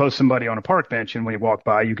 then you could post somebody on a park bench, and when he walked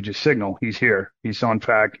by, you could just signal, he's here, he's on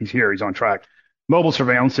track, he's here, he's on track. Mobile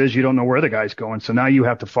surveillance is you don't know where the guy's going, so now you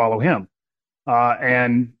have to follow him.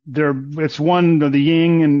 And it's one of the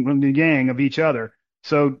yin and the yang of each other.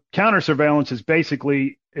 So counter surveillance is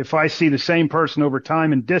basically, if I see the same person over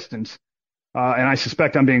time and distance, and I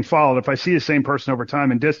suspect I'm being followed, if I see the same person over time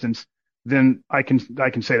and distance, then I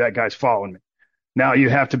can say that guy's following me. Now you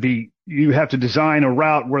have to design a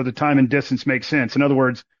route where the time and distance makes sense. In other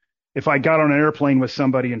words, if I got on an airplane with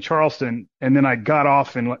somebody in Charleston and then I got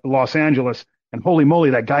off in Los Angeles and holy moly,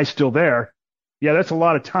 that guy's still there. Yeah, that's a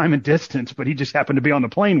lot of time and distance, but he just happened to be on the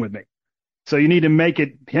plane with me. So you need to make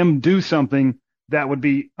him do something that would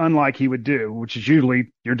be unlike he would do, which is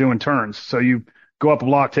usually you're doing turns. So you go up a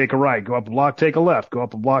block, take a right, go up a block, take a left, go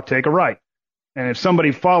up a block, take a right. And if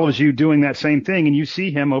somebody follows you doing that same thing and you see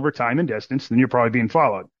him over time and distance, then you're probably being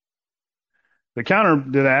followed. The counter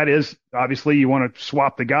to that is obviously you want to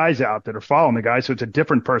swap the guys out that are following the guy, so it's a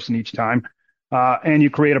different person each time. And you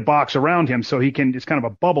create a box around him so it's kind of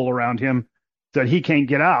a bubble around him that he can't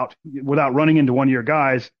get out without running into one of your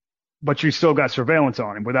guys, but you still got surveillance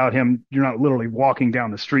on him. Without him, you're not literally walking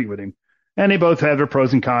down the street with him. And they both have their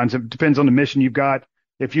pros and cons. It depends on the mission you've got.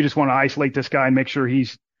 If you just want to isolate this guy and make sure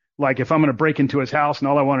he's, like, if I'm going to break into his house and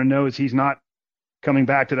all I want to know is he's not coming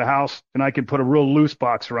back to the house, then I can put a real loose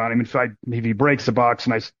box around him. If he breaks the box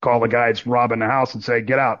and I call the guy that's robbing the house and say,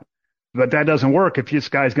 get out. But that doesn't work if this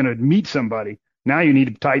guy's going to meet somebody. Now you need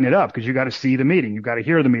to tighten it up because you got to see the meeting. You've got to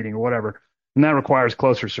hear the meeting or whatever. And that requires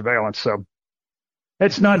closer surveillance. So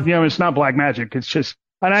it's not, it's not black magic. It's just,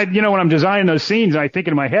 and when I'm designing those scenes, I think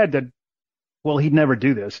in my head that, well, he'd never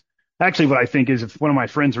do this. Actually, what I think is if one of my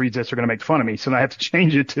friends reads this, they're going to make fun of me. So I have to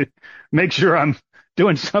change it to make sure I'm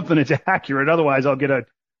doing something that's accurate. Otherwise, I'll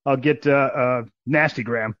get a nasty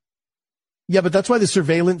gram. Yeah, but that's why the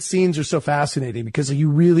surveillance scenes are so fascinating, because you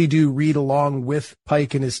really do read along with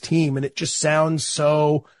Pike and his team. And it just sounds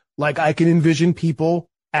so like I can envision people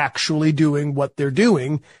actually doing what they're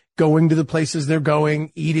doing, going to the places they're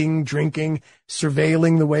going, eating, drinking,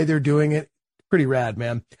 surveilling the way they're doing it. Pretty rad,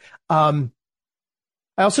 man.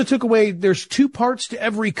 I also took away, there's two parts to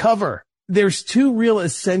every cover. There's two real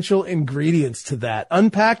essential ingredients to that.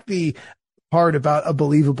 Unpack the part about a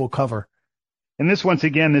believable cover. And this, once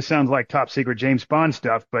again, this sounds like top secret James Bond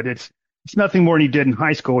stuff, but it's nothing more than you did in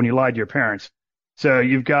high school when you lied to your parents. So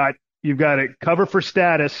you've got a cover for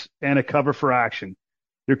status and a cover for action.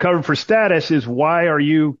 Your cover for status is, why are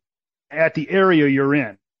you at the area you're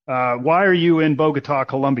in? Why are you in Bogota,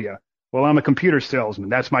 Colombia? Well, I'm a computer salesman.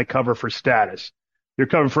 That's my cover for status. Your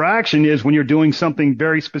cover for action is when you're doing something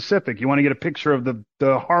very specific. You want to get a picture of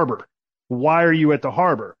the harbor. Why are you at the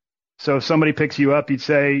harbor? So if somebody picks you up, you'd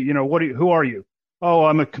say, who are you? Oh,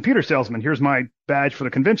 I'm a computer salesman. Here's my badge for the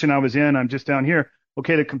convention I was in. I'm just down here.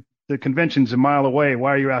 Okay, the convention's a mile away.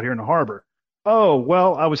 Why are you out here in the harbor? Oh,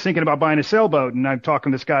 well, I was thinking about buying a sailboat, and I'm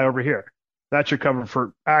talking to this guy over here. That's your cover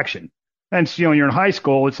for action. And when you're in high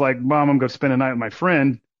school, it's like, Mom, I'm going to spend a night with my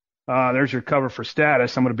friend. There's your cover for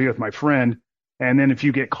status. I'm going to be with my friend. And then if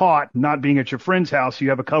you get caught not being at your friend's house, you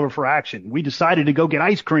have a cover for action. We decided to go get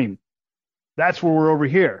ice cream. That's where we're over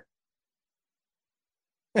here.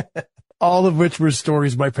 All of which were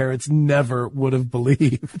stories my parents never would have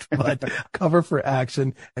believed, but cover for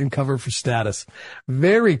action and cover for status.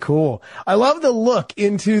 Very cool. I love the look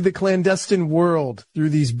into the clandestine world through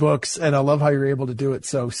these books, and I love how you're able to do it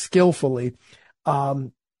so skillfully. I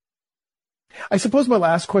suppose my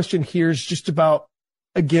last question here is just about,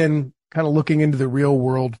 again, kind of looking into the real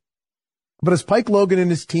world. But as Pike Logan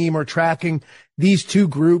and his team are tracking these two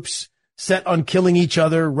groups set on killing each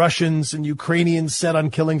other, Russians and Ukrainians set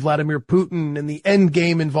on killing Vladimir Putin, and the end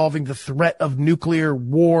game involving the threat of nuclear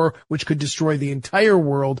war, which could destroy the entire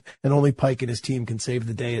world, and only Pike and his team can save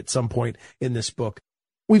the day at some point in this book.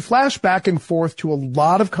 We flash back and forth to a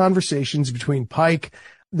lot of conversations between Pike,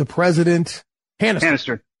 the president,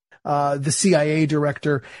 Hannister, the CIA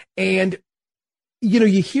director, and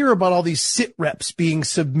you hear about all these sit reps being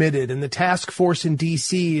submitted, and the task force in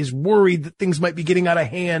DC is worried that things might be getting out of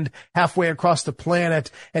hand halfway across the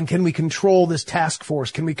planet. And can we control this task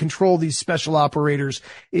force? Can we control these special operators?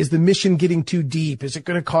 Is the mission getting too deep? Is it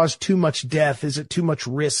going to cause too much death? Is it too much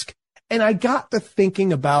risk? And I got to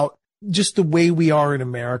thinking about just the way we are in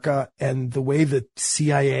America and the way the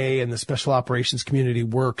CIA and the special operations community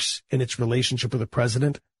works in its relationship with the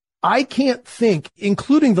president. I can't think,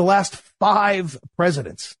 including the last 5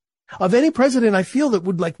 presidents, of any president I feel that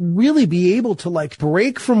would really be able to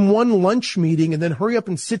break from one lunch meeting and then hurry up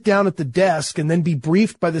and sit down at the desk and then be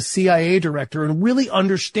briefed by the CIA director and really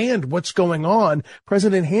understand what's going on.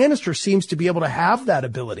 President Hanister seems to be able to have that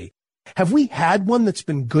ability. Have we had one that's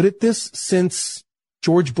been good at this since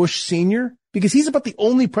George Bush Sr.? Because he's about the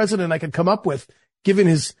only president I could come up with, given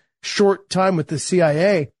his short time with the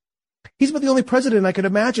CIA. He's about the only president I could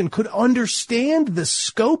imagine could understand the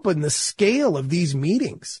scope and the scale of these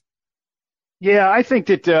meetings. Yeah, I think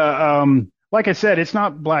that, like I said, it's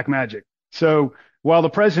not black magic. So while the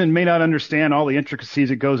president may not understand all the intricacies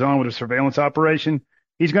that goes on with a surveillance operation,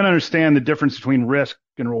 he's going to understand the difference between risk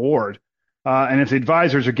and reward. And if the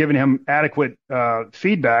advisors are giving him adequate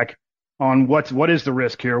feedback on what is the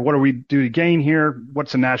risk here, what do we do to gain here,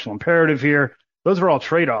 what's the national imperative here, those are all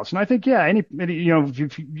trade-offs. And I think, yeah,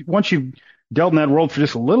 once you've dealt in that world for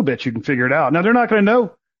just a little bit, you can figure it out. Now, they're not going to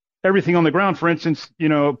know everything on the ground. For instance,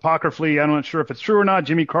 apocryphally, I'm not sure if it's true or not,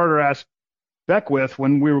 Jimmy Carter asked Beckwith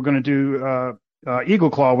when we were going to do Eagle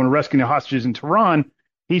Claw, when rescuing the hostages in Tehran,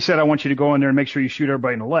 he said, I want you to go in there and make sure you shoot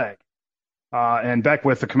everybody in the leg. And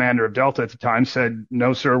Beckwith, the commander of Delta at the time, said,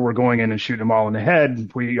 no, sir, we're going in and shooting them all in the head.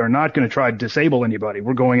 We are not going to try to disable anybody.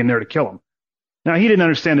 We're going in there to kill them. Now, he didn't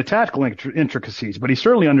understand the tactical intricacies, but he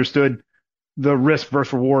certainly understood the risk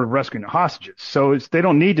versus reward of rescuing the hostages. So they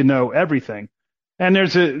don't need to know everything. And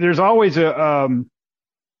there's always a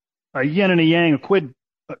yin and a yang, a quid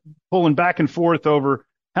pulling back and forth over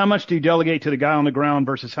how much do you delegate to the guy on the ground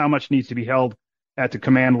versus how much needs to be held at the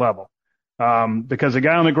command level. Because the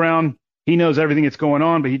guy on the ground, he knows everything that's going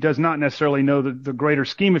on, but he does not necessarily know the greater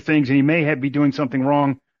scheme of things, and he may be doing something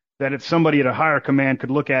wrong that if somebody at a higher command could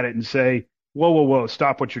look at it and say, whoa,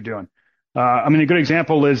 stop what you're doing. A good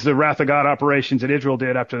example is the Wrath of God operations that Israel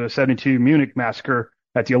did after the 72 Munich massacre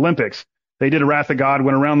at the Olympics. They did a Wrath of God,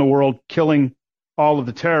 went around the world killing all of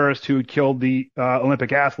the terrorists who had killed the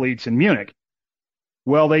Olympic athletes in Munich.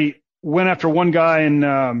 Well, they went after one guy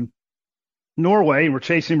in Norway, were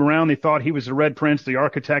chasing him around. They thought he was the Red Prince, the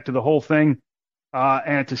architect of the whole thing.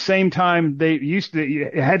 And at the same time, they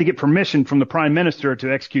had to get permission from the prime minister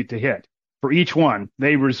to execute the hit. For each one,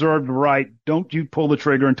 they reserved the right, don't you pull the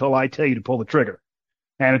trigger until I tell you to pull the trigger.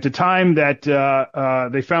 And at the time that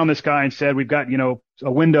they found this guy and said, we've got,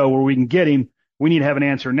 a window where we can get him, we need to have an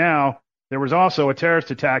answer now, there was also a terrorist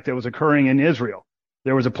attack that was occurring in Israel.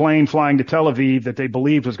 There was a plane flying to Tel Aviv that they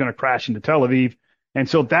believed was going to crash into Tel Aviv. And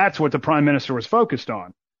so that's what the prime minister was focused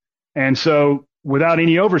on. And so without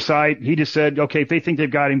any oversight, he just said, okay, if they think they've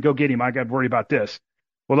got him, go get him. I got to worry about this.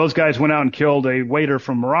 Well, those guys went out and killed a waiter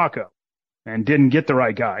from Morocco and didn't get the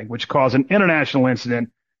right guy, which caused an international incident.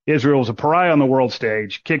 Israel was a pariah on the world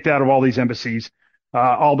stage, kicked out of all these embassies,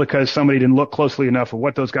 all because somebody didn't look closely enough at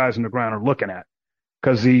what those guys on the ground are looking at.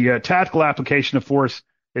 Because the tactical application of force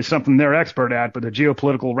is something they're expert at, but the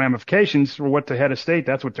geopolitical ramifications for what the head of state,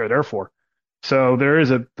 that's what they're there for. So there is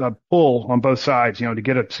a pull on both sides, to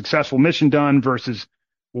get a successful mission done versus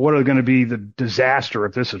what are going to be the disaster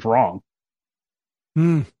if this is wrong.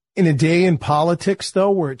 In a day in politics,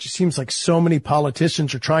 though, where it just seems like so many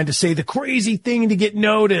politicians are trying to say the crazy thing to get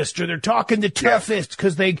noticed, or they're talking the toughest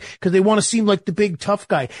because they want to seem like the big tough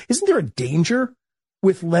guy. Isn't there a danger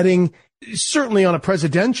with letting, certainly on a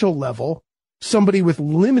presidential level, somebody with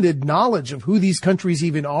limited knowledge of who these countries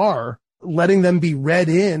even are, letting them be read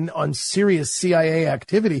in on serious CIA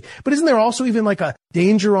activity? But isn't there also even like a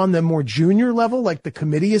danger on the more junior level, like the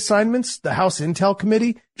committee assignments, the House Intel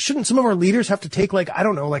Committee? Shouldn't some of our leaders have to take like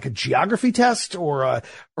a geography test or a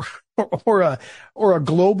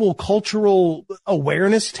global cultural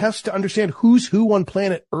awareness test to understand who's who on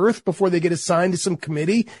planet Earth before they get assigned to some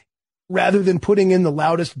committee, rather than putting in the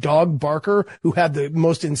loudest dog barker who had the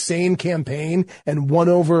most insane campaign and won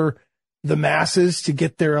over the masses to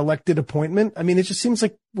get their elected appointment? I mean, it just seems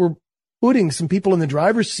like we're putting some people in the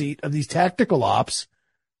driver's seat of these tactical ops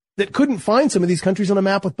that couldn't find some of these countries on a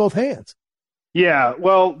map with both hands. Yeah,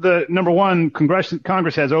 well, the number one,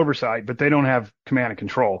 Congress has oversight, but they don't have command and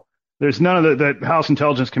control. There's none of the House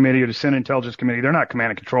Intelligence Committee or the Senate Intelligence Committee. They're not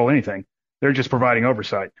command and control anything. They're just providing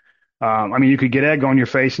oversight. You could get egg on your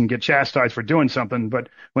face and get chastised for doing something, but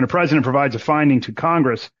when a president provides a finding to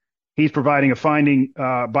Congress, he's providing a finding.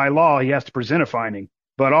 By law, he has to present a finding,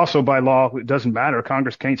 but also by law, it doesn't matter.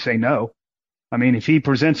 Congress can't say no. I mean, if he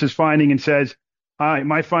presents his finding and says,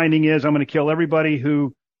 my finding is I'm going to kill everybody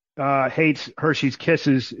who hates Hershey's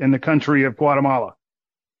Kisses in the country of Guatemala.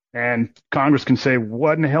 And Congress can say,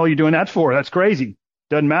 what in the hell are you doing that for? That's crazy.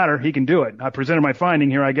 Doesn't matter. He can do it. I presented my finding.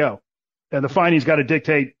 Here I go. The finding's got to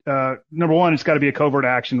dictate, number one, it's got to be a covert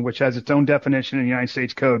action, which has its own definition in the United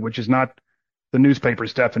States Code, which is not the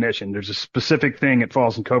newspaper's definition. There's a specific thing that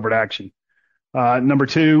falls in covert action. Number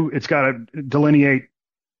two, it's got to delineate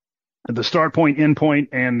the start point, end point,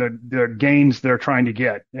 and the gains they're trying to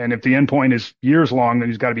get. And if the end point is years long, then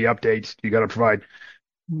there's got to be updates. You got to provide.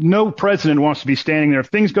 No president wants to be standing there. If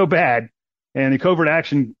things go bad and the covert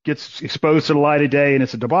action gets exposed to the light of day and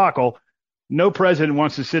it's a debacle, no president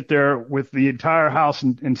wants to sit there with the entire House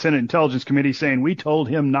and Senate Intelligence Committee saying, we told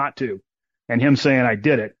him not to, and him saying, I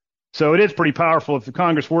did it. So it is pretty powerful if the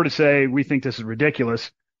Congress were to say, we think this is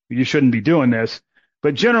ridiculous, you shouldn't be doing this.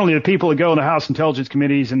 But generally, the people that go in the House Intelligence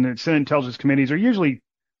Committees and the Senate Intelligence Committees are usually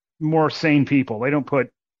more sane people. They don't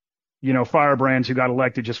put, firebrands who got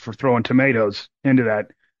elected just for throwing tomatoes into that.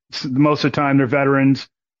 Most of the time, they're veterans.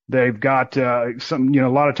 They've got a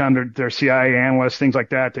lot of time they're CIA analysts, things like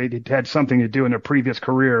that. They had something to do in their previous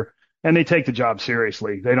career, and they take the job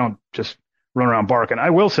seriously. They don't just run around barking. I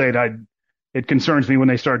will say that it concerns me when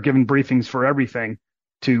they start giving briefings for everything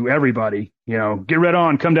to everybody. Get right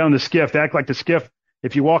on, come down the skiff, act like the skiff.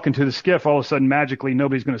 If you walk into the skiff, all of a sudden, magically,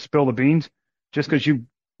 nobody's going to spill the beans. Just because you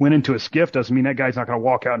went into a skiff doesn't mean that guy's not going to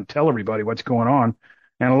walk out and tell everybody what's going on.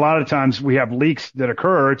 And a lot of times we have leaks that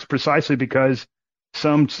occur. It's precisely because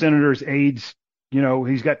some senator's aides,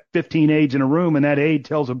 he's got 15 aides in a room, and that aide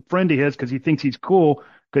tells a friend of his because he thinks he's cool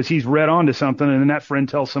because he's read on to something, and then that friend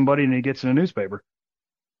tells somebody and he gets in a newspaper.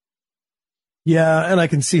 Yeah, and I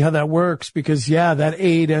can see how that works because, that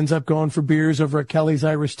aide ends up going for beers over at Kelly's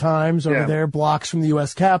Irish Times over there, blocks from the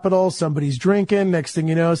U.S. Capitol. Somebody's drinking. Next thing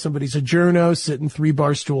you know, somebody's a journo sitting 3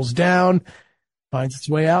 bar stools down, finds its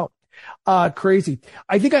way out. Crazy.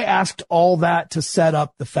 I think I asked all that to set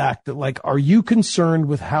up the fact that, are you concerned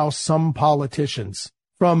with how some politicians,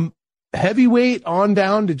 from heavyweight on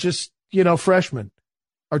down to just, freshmen,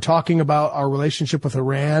 are talking about our relationship with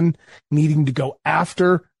Iran, needing to go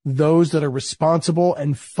after those that are responsible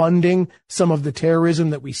and funding some of the terrorism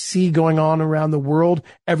that we see going on around the world,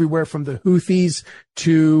 everywhere from the Houthis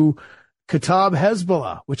to Kataib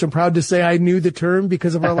Hezbollah, which I'm proud to say I knew the term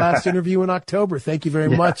because of our last interview in October. Thank you very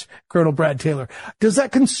much, Colonel Brad Taylor. Does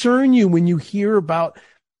that concern you when you hear about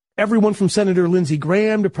everyone from Senator Lindsey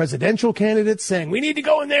Graham to presidential candidates saying we need to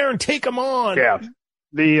go in there and take them on? Yeah.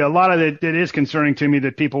 A lot of it is concerning to me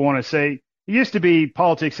that people want to say, it used to be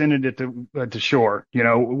politics ended at the shore.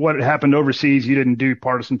 What happened overseas, you didn't do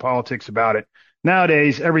partisan politics about it.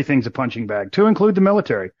 Nowadays, everything's a punching bag, to include the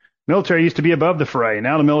military. Military used to be above the fray.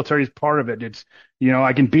 Now the military is part of it. It's,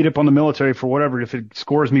 I can beat up on the military for whatever if it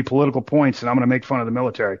scores me political points, and I'm going to make fun of the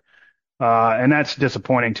military. And that's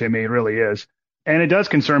disappointing to me. It really is. And it does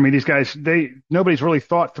concern me. These guys, nobody's really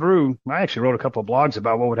thought through. I actually wrote a couple of blogs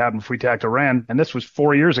about what would happen if we attacked Iran, and this was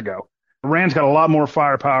 4 years ago. Iran's got a lot more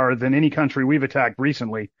firepower than any country we've attacked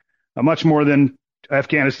recently, much more than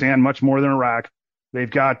Afghanistan, much more than Iraq. They've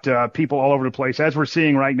got people all over the place. As we're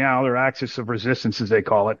seeing right now, their axis of resistance, as they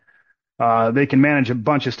call it. They can manage a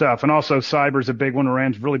bunch of stuff. And also cyber is a big one.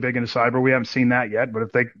 Iran's really big into cyber. We haven't seen that yet. But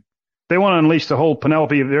if they want to unleash the whole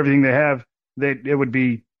panoply of everything they have, it would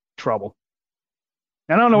be trouble.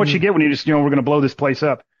 And I don't know what you get when you just, we're going to blow this place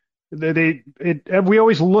up. We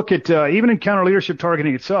always look at, even in counter leadership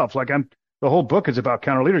targeting itself, the whole book is about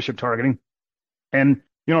counter leadership targeting. And,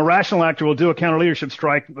 a rational actor will do a counter leadership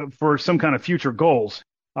strike for some kind of future goals.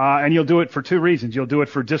 And you'll do it for 2 reasons. You'll do it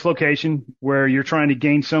for dislocation, where you're trying to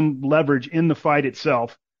gain some leverage in the fight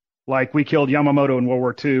itself. Like we killed Yamamoto in World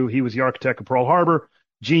War II. He was the architect of Pearl Harbor,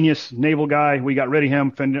 genius naval guy. We got rid of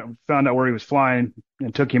him, found out where he was flying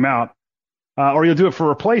and took him out. Or you'll do it for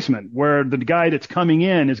replacement, where the guy that's coming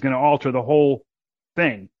in is going to alter the whole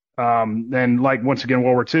thing. And once again,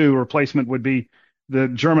 World War II, replacement would be the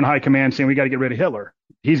German high command saying, we got to get rid of Hitler.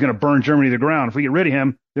 He's going to burn Germany to the ground. If we get rid of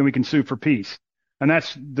him, then we can sue for peace. And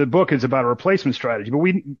the book is about a replacement strategy. But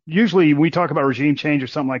we talk about regime change or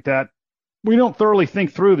something like that. We don't thoroughly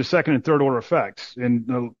think through the second and third order effects.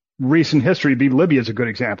 In recent history, Libya is a good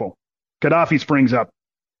example. Gaddafi springs up.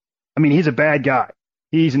 I mean, he's a bad guy.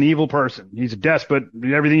 He's an evil person. He's a despot,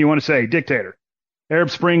 everything you want to say, dictator.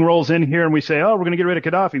 Arab Spring rolls in here and we say, we're going to get rid of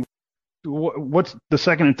Gaddafi. What's the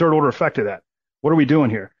second and third order effect of that? What are we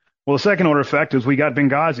doing here? Well, the second order effect is we got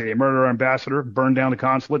Benghazi. They murdered our ambassador, burned down the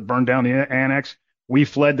consulate, burned down the annex. We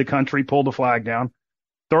fled the country, pulled the flag down.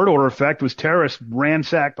 Third order effect was terrorists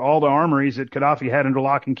ransacked all the armories that Gaddafi had under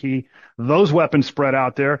lock and key. Those weapons spread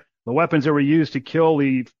out there. The weapons that were used to kill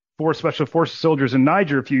the 4 special forces soldiers in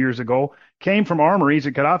Niger a few years ago came from armories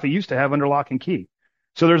that Gaddafi used to have under lock and key.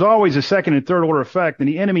 So there's always a second and third order effect, and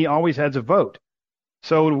the enemy always has a vote.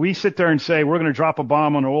 So we sit there and say, we're going to drop a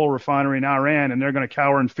bomb on an oil refinery in Iran, and they're going to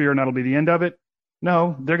cower in fear, and that'll be the end of it.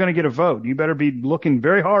 No, they're going to get a vote. You better be looking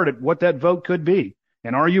very hard at what that vote could be.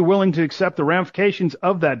 And are you willing to accept the ramifications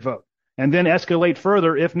of that vote and then escalate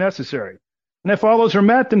further if necessary? And if all those are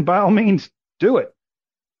met, then by all means, do it.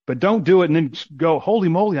 But don't do it and then go, holy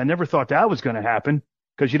moly, I never thought that was going to happen,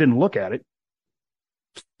 because you didn't look at it.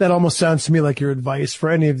 That almost sounds to me like your advice for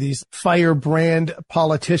any of these firebrand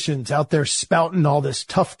politicians out there spouting all this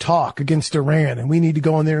tough talk against Iran, and we need to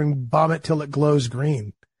go in there and bomb it till it glows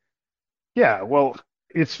green. Yeah, well,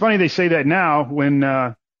 it's funny they say that now when,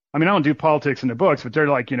 I don't do politics in the books, but they're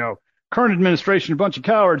like, current administration, a bunch of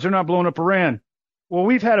cowards, they're not blowing up Iran. Well,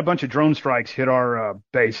 we've had a bunch of drone strikes hit our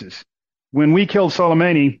bases. When we killed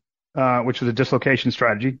Soleimani, which was a dislocation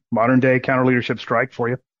strategy, modern day counter leadership strike for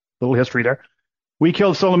you, little history there. We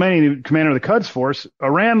killed Soleimani, the commander of the Quds Force.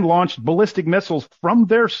 Iran launched ballistic missiles from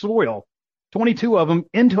their soil, 22 of them,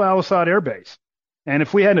 into Al-Assad Air Base. And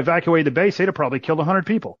if we hadn't evacuated the base, they'd have probably killed 100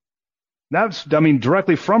 people. That's,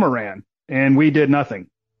 directly from Iran. And we did nothing.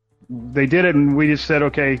 They did it, and we just said,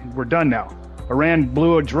 okay, we're done now. Iran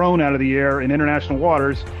blew a drone out of the air in international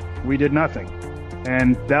waters. We did nothing.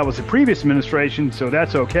 And that was the previous administration, so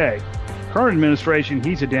that's okay. Current administration,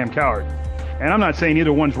 he's a damn coward. And I'm not saying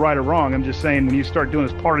either one's right or wrong. I'm just saying when you start doing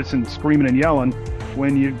this partisan screaming and yelling,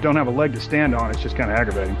 when you don't have a leg to stand on, it's just kind of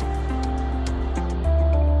aggravating.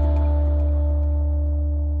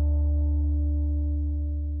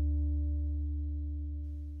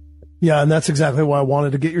 Yeah, and that's exactly why I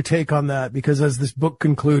wanted to get your take on that, because as this book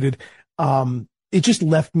concluded, it just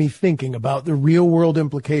left me thinking about the real world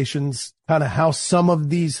implications, kind of how some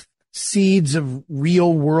of these seeds of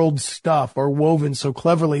real world stuff are woven so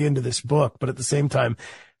cleverly into this book, but at the same time,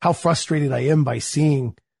 how frustrated I am by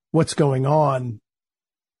seeing what's going on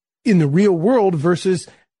in the real world versus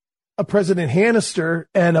a President Hanister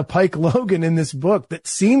and a Pike Logan in this book that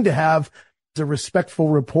seem to have a respectful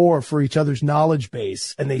rapport for each other's knowledge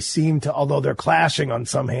base. And they seem to, although they're clashing on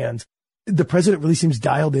some hands, the president really seems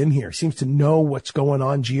dialed in here, seems to know what's going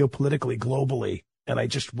on geopolitically, globally. And I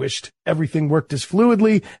just wished everything worked as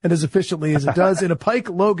fluidly and as efficiently as it does in a Pike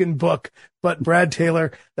Logan book. But Brad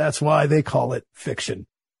Taylor, that's why they call it fiction.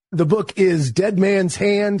 The book is Dead Man's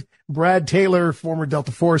Hand. Brad Taylor, former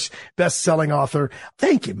Delta Force best-selling author.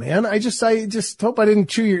 Thank you, man. I just hope I didn't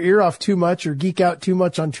chew your ear off too much or geek out too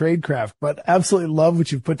much on tradecraft, but absolutely love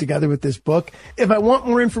what you've put together with this book. If I want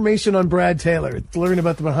more information on Brad Taylor, to learn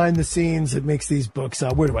about the behind the scenes that makes these books,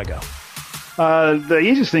 where do I go? The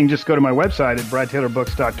easiest thing, just go to my website at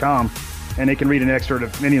bradtaylorbooks.com, and they can read an excerpt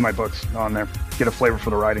of any of my books on there, get a flavor for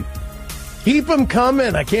the writing. Keep them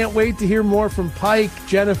coming. I can't wait to hear more from Pike,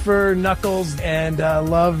 Jennifer, Knuckles, and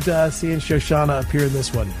loved seeing Shoshana appear in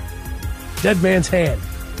this one. Dead Man's Hand.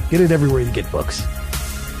 Get it everywhere you get books.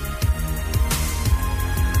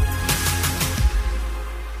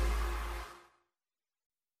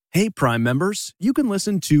 Hey, Prime members, you can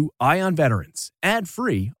listen to Eye on Veterans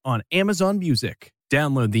ad-free on Amazon Music.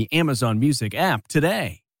 Download the Amazon Music app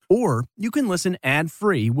today. Or you can listen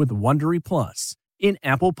ad-free with Wondery Plus in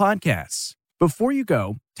Apple Podcasts. Before you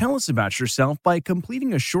go, tell us about yourself by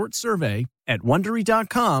completing a short survey at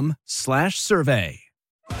Wondery.com/survey.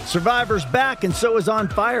 Survivor's back, and so is On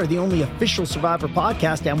Fire, the only official Survivor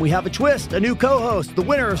podcast, and we have a twist, a new co-host, the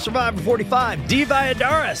winner of Survivor 45, Dee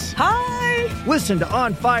Valladares. Hi! Listen to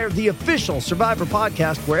On Fire, the official Survivor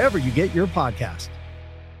podcast, wherever you get your podcast.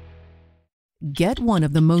 Get one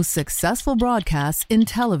of the most successful broadcasts in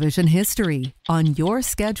television history on your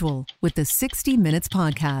schedule with the 60 Minutes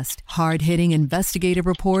podcast. Hard-hitting investigative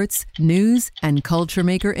reports, news, and culture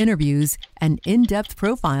maker interviews, and in-depth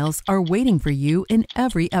profiles are waiting for you in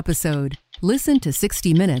every episode. Listen to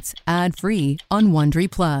 60 Minutes ad-free on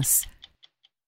Wondery Plus